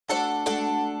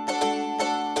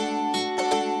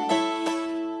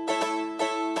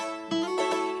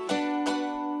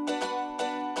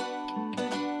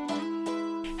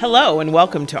Hello and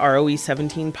welcome to ROE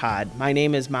 17 Pod. My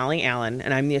name is Molly Allen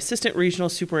and I'm the Assistant Regional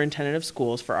Superintendent of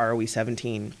Schools for ROE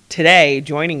 17. Today,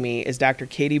 joining me is Dr.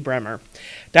 Katie Bruemmer.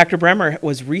 Dr. Bruemmer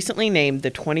was recently named the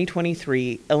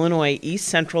 2023 Illinois East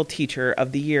Central Teacher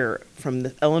of the Year from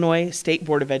the Illinois State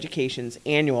Board of Education's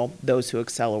annual Those Who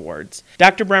Excel Awards.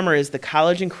 Dr. Bruemmer is the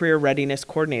College and Career Readiness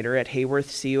Coordinator at Heyworth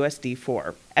CUSD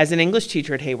 4. As an English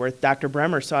teacher at Heyworth, Dr.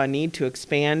 Bruemmer saw a need to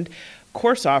expand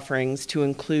course offerings to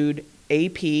include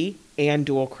AP and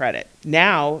dual credit.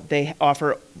 Now they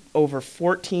offer over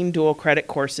 14 dual credit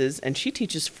courses, and she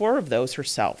teaches 4 of those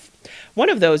herself. One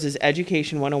of those is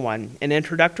Education 101, an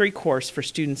introductory course for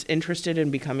students interested in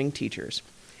becoming teachers.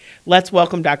 Let's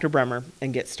welcome Dr. Bruemmer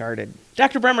and get started.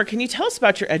 Dr. Bruemmer, can you tell us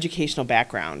about your educational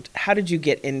background? How did you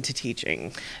get into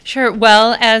teaching? Sure.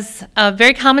 Well, as a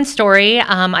very common story,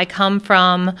 I come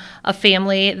from a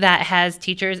family that has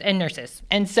teachers and nurses.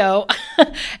 And so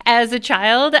as a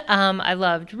child, I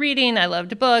loved reading, I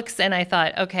loved books, and I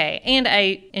thought, okay, and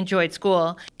I enjoyed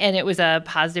school, and it was a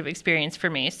positive experience for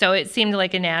me. So it seemed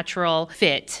like a natural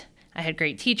fit. I had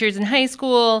great teachers in high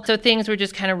school, so things were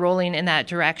just kind of rolling in that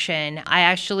direction. I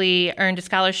actually earned a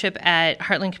scholarship at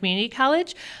Heartland Community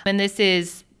College, and this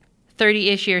is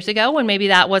 30-ish years ago when maybe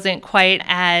that wasn't quite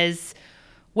as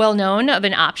well known of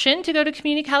an option to go to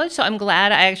community college, so I'm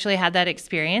glad I actually had that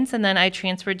experience. And then I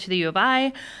transferred to the U of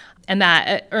I, and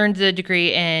that earned the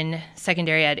degree in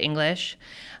secondary ed English.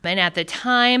 And at the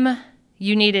time,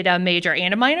 you needed a major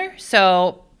and a minor,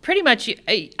 so pretty much,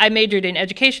 I majored in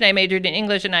education, I majored in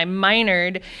English, and I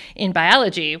minored in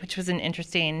biology, which was an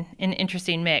interesting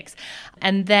mix.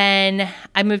 And then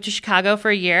I moved to Chicago for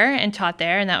a year and taught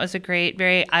there, and that was a great,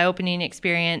 very eye-opening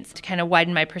experience to kind of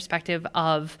widen my perspective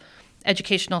of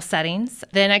educational settings.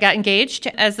 Then I got engaged.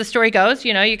 As the story goes,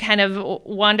 you kind of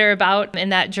wander about in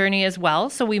that journey as well.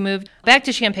 So we moved back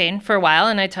to Champaign for a while,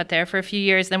 and I taught there for a few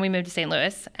years. Then we moved to St.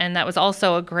 Louis, and that was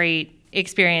also a great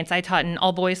experience. I taught in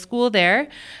all-boys school there.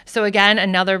 So again,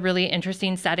 another really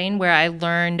interesting setting where I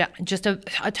learned just a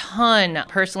ton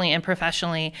personally and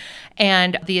professionally.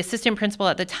 And the assistant principal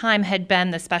at the time had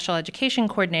been the special education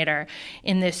coordinator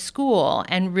in this school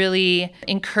and really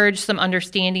encouraged some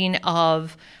understanding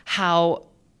of how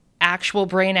actual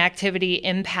brain activity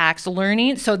impacts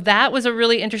learning. So that was a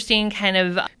really interesting kind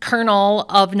of kernel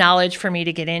of knowledge for me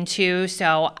to get into.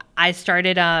 So I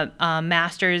started a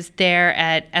master's there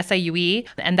at SIUE,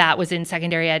 and that was in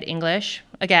secondary ed English.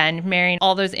 Again, marrying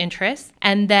all those interests.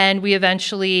 And then we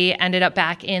eventually ended up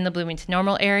back in the Bloomington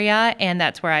Normal area, and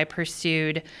that's where I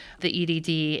pursued the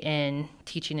EDD in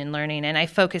teaching and learning. And I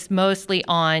focused mostly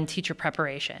on teacher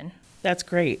preparation. That's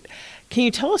great. Can you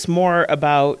tell us more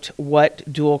about what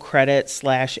dual credit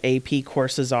 / AP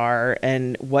courses are,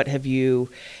 and what have you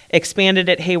expanded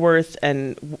at Heyworth,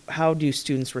 and how do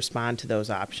students respond to those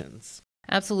options?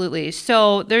 Absolutely.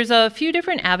 So there's a few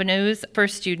different avenues for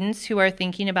students who are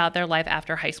thinking about their life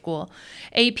after high school.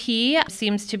 AP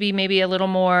seems to be maybe a little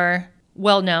more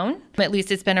well-known. At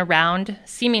least it's been around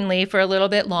seemingly for a little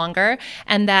bit longer,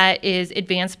 and that is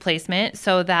advanced placement.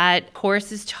 So that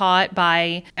course is taught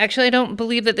by, actually, I don't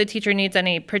believe that the teacher needs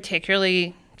any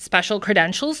particularly special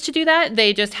credentials to do that.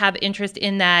 They just have interest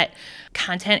in that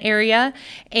content area,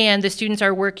 and the students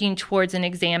are working towards an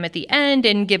exam at the end,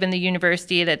 and given the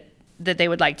university that they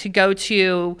would like to go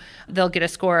to, they'll get a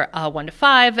score 1 to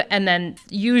 5, and then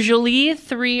usually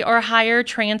 3 or higher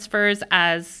transfers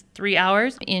as 3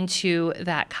 hours into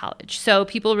that college. So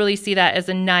people really see that as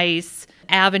a nice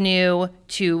avenue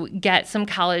to get some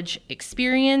college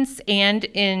experience,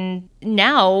 and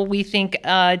now we think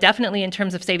definitely in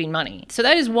terms of saving money. So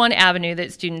that is one avenue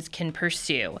that students can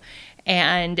pursue.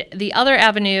 And the other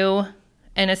avenue,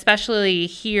 and especially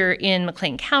here in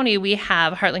McLean County, we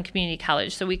have Heartland Community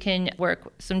College, so we can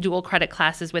work some dual credit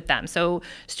classes with them. So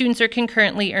students are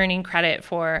concurrently earning credit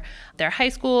for their high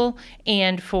school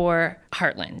and for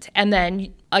Heartland. And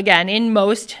then, again, in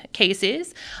most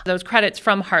cases, those credits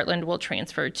from Heartland will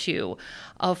transfer to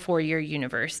a 4-year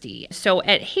university. So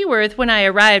at Heyworth, when I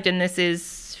arrived, and this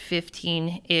is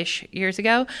 15-ish years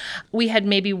ago, we had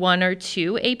maybe 1 or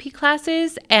 2 AP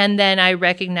classes, and then I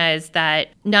recognized that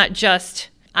not just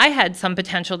I had some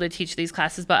potential to teach these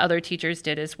classes, but other teachers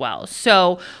did as well.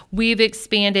 So we've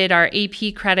expanded our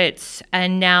AP credits,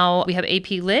 and now we have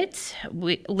AP Lit,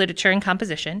 Literature and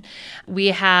Composition. We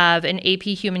have an AP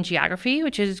Human Geography,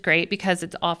 which is great because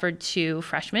it's offered to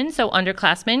freshmen. So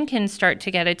underclassmen can start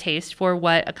to get a taste for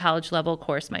what a college-level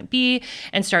course might be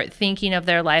and start thinking of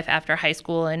their life after high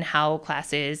school and how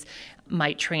classes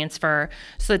might transfer.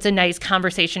 So it's a nice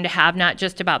conversation to have, not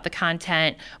just about the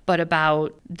content, but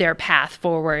about their path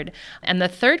forward. And the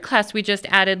third class we just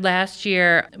added last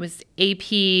year was AP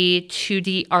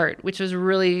 2D Art, which was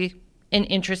really an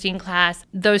interesting class.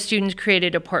 Those students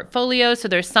created a portfolio, so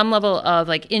there's some level of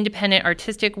like independent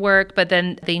artistic work, but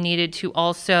then they needed to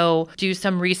also do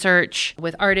some research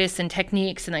with artists and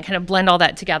techniques and then kind of blend all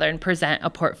that together and present a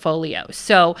portfolio.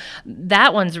 So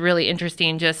that one's really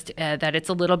interesting, just that it's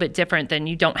a little bit different than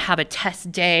you don't have a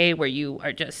test day where you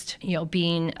are just,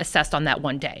 being assessed on that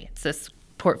one day. It's this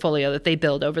portfolio that they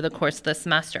build over the course of the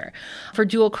semester. For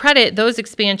dual credit, those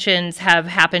expansions have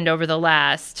happened over the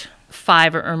last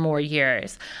 5 or more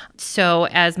years. So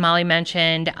as Molly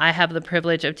mentioned, I have the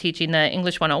privilege of teaching the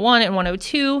English 101 and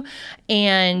 102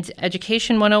 and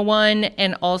Education 101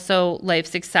 and also Life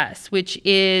Success, which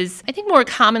is, I think more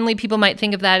commonly people might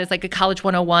think of that as like a College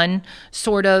 101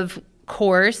 sort of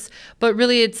course, but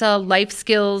really it's a life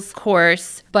skills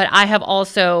course. But I have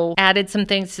also added some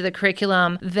things to the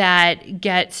curriculum that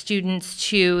get students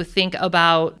to think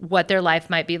about what their life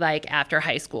might be like after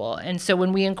high school. And so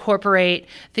when we incorporate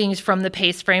things from the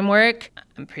PACE framework,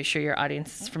 I'm pretty sure your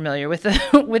audience is familiar with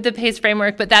the PACE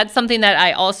framework, but that's something that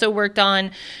I also worked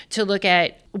on to look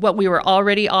at what we were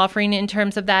already offering in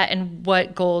terms of that and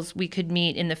what goals we could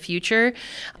meet in the future.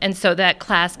 And so that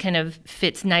class kind of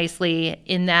fits nicely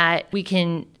in that we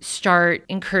can start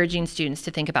encouraging students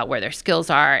to think about where their skills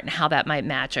are and how that might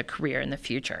match a career in the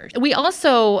future. We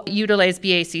also utilize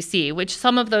BACC, which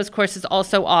some of those courses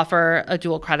also offer a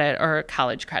dual credit or a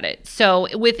college credit. So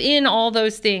within all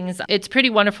those things, it's pretty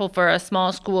wonderful for a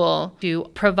small school to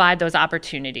provide those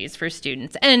opportunities for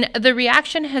students. And the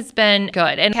reaction has been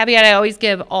good. And caveat I always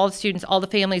give all students, all the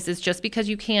families, is just because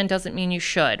you can doesn't mean you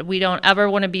should. We don't ever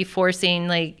want to be forcing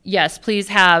like, yes, please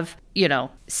have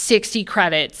 60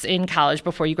 credits in college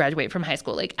before you graduate from high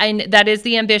school. That is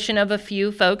the ambition of a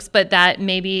few folks, but that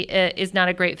maybe is not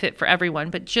a great fit for everyone.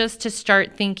 But just to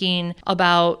start thinking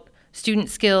about student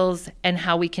skills and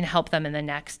how we can help them in the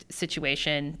next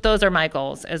situation. Those are my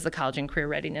goals as the College and Career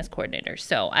Readiness Coordinator.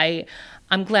 So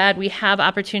I'm glad we have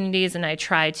opportunities, and I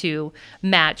try to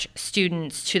match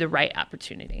students to the right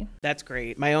opportunity. That's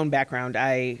great. My own background,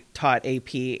 I taught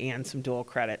AP and some dual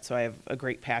credit, so I have a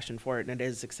great passion for it, and it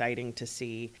is exciting to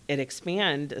see it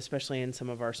expand, especially in some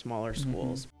of our smaller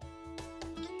schools.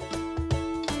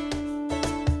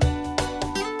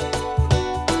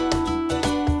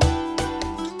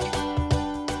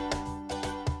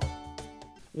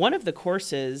 One of the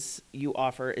courses you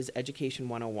offer is Education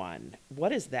 101.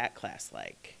 What is that class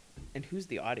like, and who's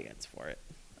the audience for it?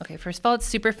 Okay, first of all, it's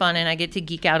super fun, and I get to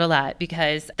geek out a lot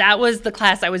because that was the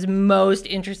class I was most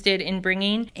interested in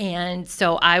bringing. And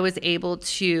so I was able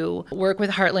to work with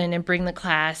Heartland and bring the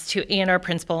class and our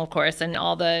principal, of course, and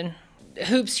all the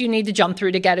hoops you need to jump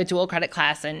through to get a dual credit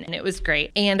class, and it was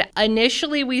great. And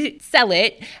initially we sell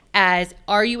it as,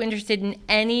 are you interested in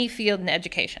any field in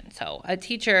education? So a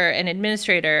teacher, an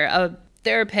administrator, a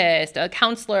therapist, a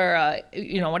counselor,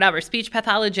 whatever, speech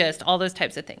pathologist, all those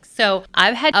types of things. So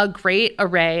I've had a great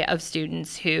array of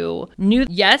students who knew,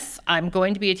 yes, I'm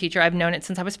going to be a teacher. I've known it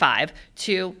since I was 5,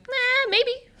 to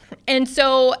maybe. And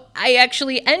so I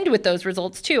actually end with those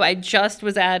results too. I just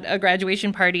was at a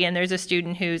graduation party, and there's a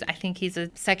student I think he's a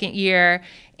second year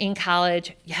in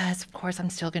college. Yes, of course, I'm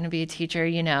still going to be a teacher.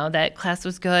 That class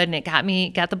was good and it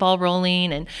got the ball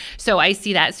rolling. And so I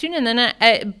see that student, and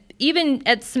then even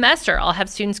at semester, I'll have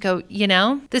students go,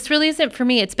 this really isn't for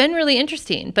me. It's been really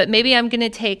interesting, but maybe I'm going to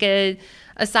take a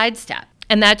sidestep.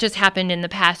 And that just happened in the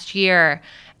past year.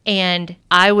 And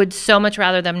I would so much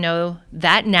rather them know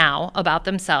that now about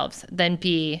themselves than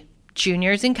be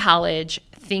juniors in college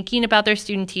thinking about their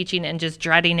student teaching and just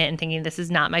dreading it and thinking this is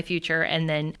not my future. And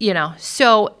then,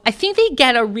 so I think they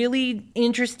get a really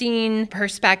interesting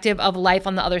perspective of life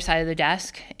on the other side of the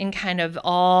desk and kind of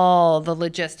all the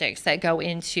logistics that go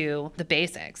into the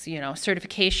basics,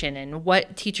 certification and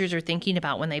what teachers are thinking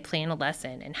about when they plan a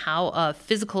lesson and how a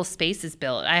physical space is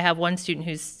built. I have one student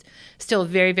who's still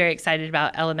very, very excited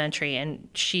about elementary, and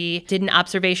she did an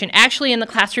observation actually in the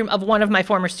classroom of one of my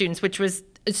former students, which was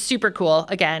super cool.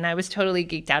 Again, I was totally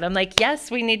geeked out. I'm like, yes,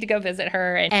 we need to go visit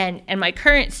her. And my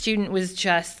current student was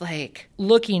just like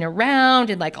looking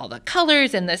around and like all the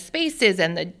colors and the spaces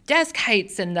and the desk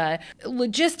heights and the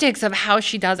logistics of how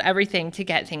she does everything to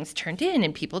get things turned in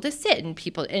and people to sit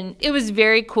and it was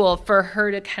very cool for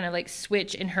her to kind of like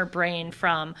switch in her brain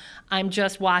from I'm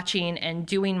just watching and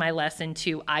doing my lesson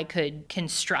to I could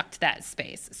construct that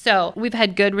space. So we've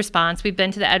had good response. We've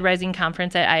been to the Ed Rising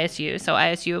conference at ISU. So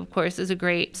ISU, of course, is a great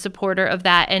great supporter of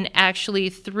that. And actually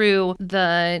through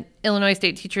the Illinois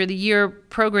State Teacher of the Year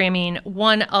programming,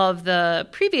 one of the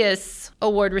previous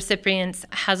award recipients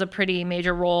has a pretty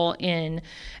major role in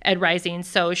Ed Rising.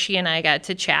 So she and I got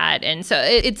to chat. And so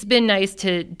it's been nice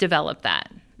to develop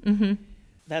that. Mm-hmm.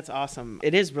 That's awesome.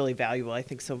 It is really valuable. I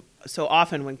think so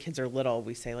often when kids are little,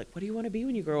 we say, like, what do you want to be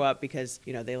when you grow up? Because,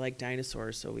 they like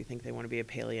dinosaurs, so we think they want to be a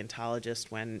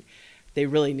paleontologist when they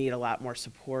really need a lot more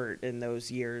support in those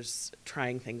years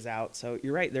trying things out. So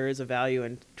you're right. There is a value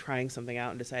in trying something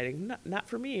out and deciding, not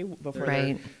for me, before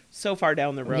they're so far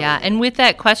down the road. Yeah. And with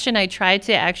that question, I tried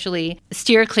to actually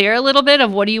steer clear a little bit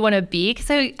of what do you want to be?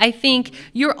 Because I think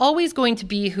you're always going to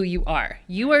be who you are.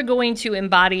 You are going to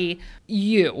embody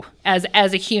you as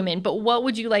a human. But what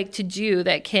would you like to do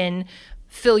that can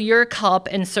fill your cup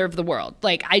and serve the world?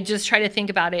 Like, I just try to think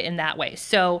about it in that way.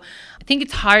 So I think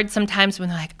it's hard sometimes when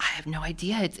they're like, I have no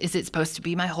idea. Is it supposed to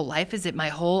be my whole life? Is it my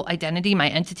whole identity, my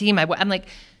entity? I'm like,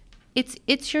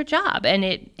 it's your job, and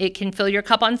it can fill your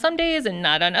cup on some days and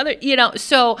not on other,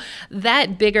 So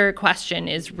that bigger question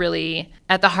is really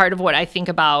at the heart of what I think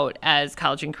about as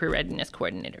college and career readiness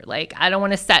coordinator. Like, I don't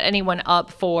want to set anyone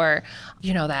up for,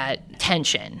 that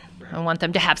tension. I want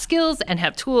them to have skills and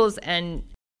have tools and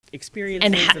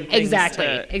experiences and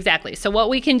things. Exactly. So what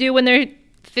we can do when they're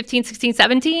 15, 16,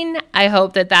 17, I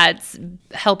hope that's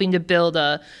helping to build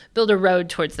a road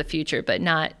towards the future, but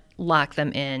not lock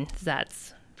them in.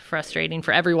 That's frustrating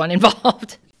for everyone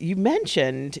involved. You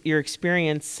mentioned your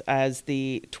experience as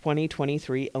the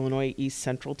 2023 Illinois East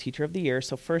Central Teacher of the Year.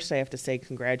 So first I have to say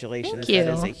congratulations. Thank you.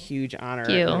 That is a huge honor.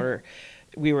 Thank you.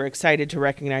 We were excited to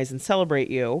recognize and celebrate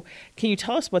you. Can you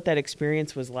tell us what that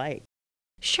experience was like?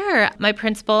 Sure. My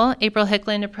principal, April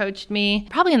Hicklin, approached me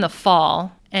probably in the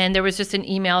fall, and there was just an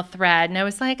email thread, and I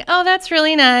was like, oh, that's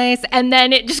really nice. And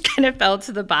then it just kind of fell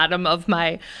to the bottom of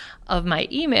my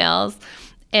emails,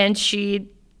 and she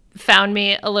found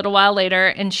me a little while later,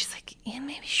 and she's like, yeah,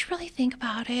 maybe you should really think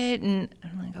about it. And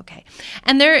I'm like, okay.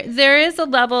 And there is a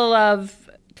level of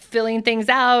filling things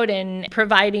out and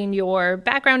providing your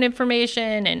background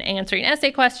information and answering essay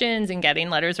questions and getting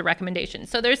letters of recommendation.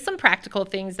 So there's some practical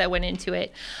things that went into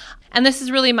it. And this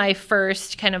is really my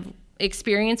first kind of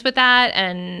experience with that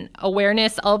and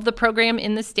awareness of the program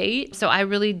in the state. So I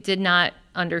really did not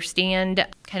understand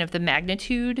kind of the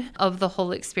magnitude of the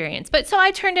whole experience. But so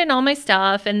I turned in all my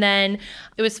stuff, and then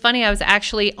it was funny, I was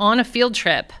actually on a field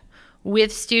trip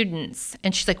with students,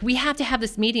 and she's like, we have to have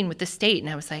this meeting with the state. And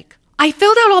I was like, I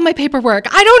filled out all my paperwork.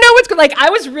 I don't know what's going, like,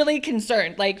 I was really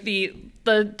concerned. Like the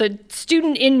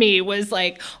student in me was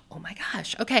like, oh my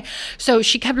gosh. Okay. So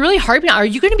she kept really harping on, are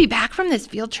you going to be back from this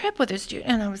field trip with a student?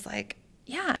 And I was like,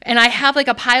 yeah. And I have like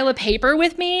a pile of paper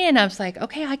with me, and I was like,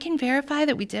 okay, I can verify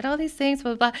that we did all these things,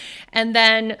 blah, blah, blah. And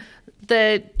then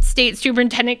the state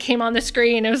superintendent came on the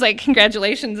screen. It was like,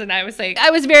 congratulations. And I was like,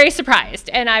 I was very surprised.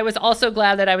 And I was also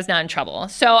glad that I was not in trouble.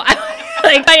 So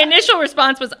like my initial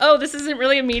response was, oh, this isn't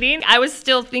really a meeting. I was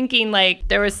still thinking like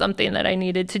there was something that I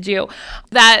needed to do.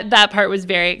 That part was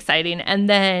very exciting. And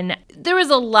then there was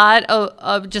a lot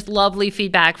of just lovely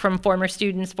feedback from former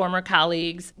students, former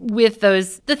colleagues with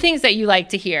the things that you like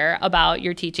to hear about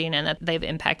your teaching and that they've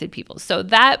impacted people. So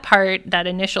that part, that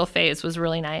initial phase was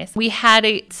really nice. We had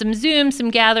some Zoom, some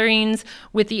gatherings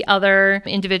with the other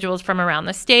individuals from around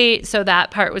the state. So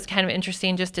that part was kind of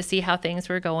interesting just to see how things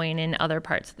were going in other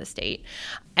parts of the state.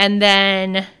 And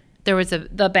then there was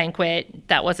the banquet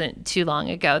that wasn't too long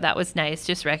ago. That was nice,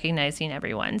 just recognizing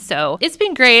everyone. So it's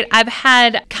been great. I've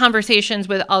had conversations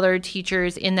with other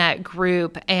teachers in that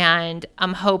group, and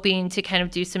I'm hoping to kind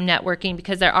of do some networking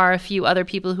because there are a few other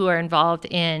people who are involved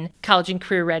in college and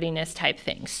career readiness type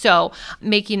things. So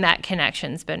making that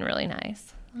connection's been really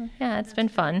nice. Yeah, it's been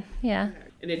fun. Yeah.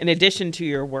 In addition to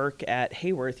your work at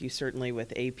Heyworth, you certainly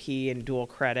with AP and dual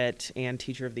credit and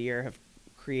Teacher of the Year have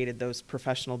created those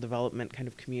professional development kind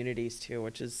of communities too,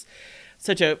 which is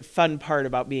such a fun part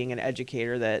about being an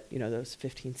educator that, those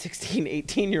 15, 16,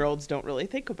 18-year-olds don't really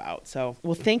think about. So,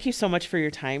 well, thank you so much for your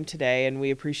time today, and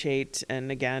we appreciate,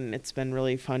 and again, it's been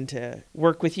really fun to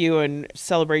work with you and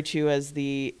celebrate you as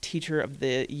the Teacher of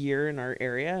the Year in our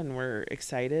area, and we're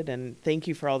excited, and thank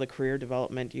you for all the career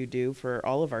development you do for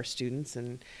all of our students,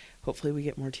 and hopefully we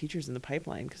get more teachers in the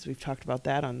pipeline because we've talked about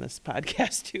that on this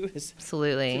podcast too.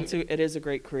 Absolutely. So it is a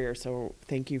great career. So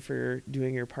thank you for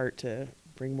doing your part to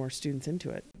bring more students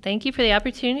into it. Thank you for the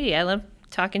opportunity. I love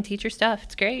talking teacher stuff.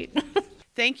 It's great.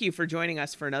 Thank you for joining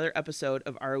us for another episode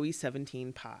of ROE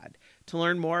 17 Pod. To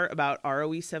learn more about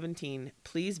ROE 17,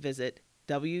 please visit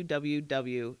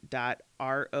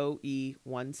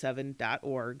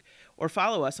www.roe17.org or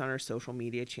follow us on our social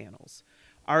media channels.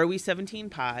 ROE 17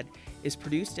 Pod is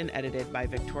produced and edited by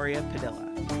Victoria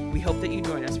Padilla. We hope that you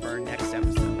join us for our next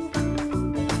episode.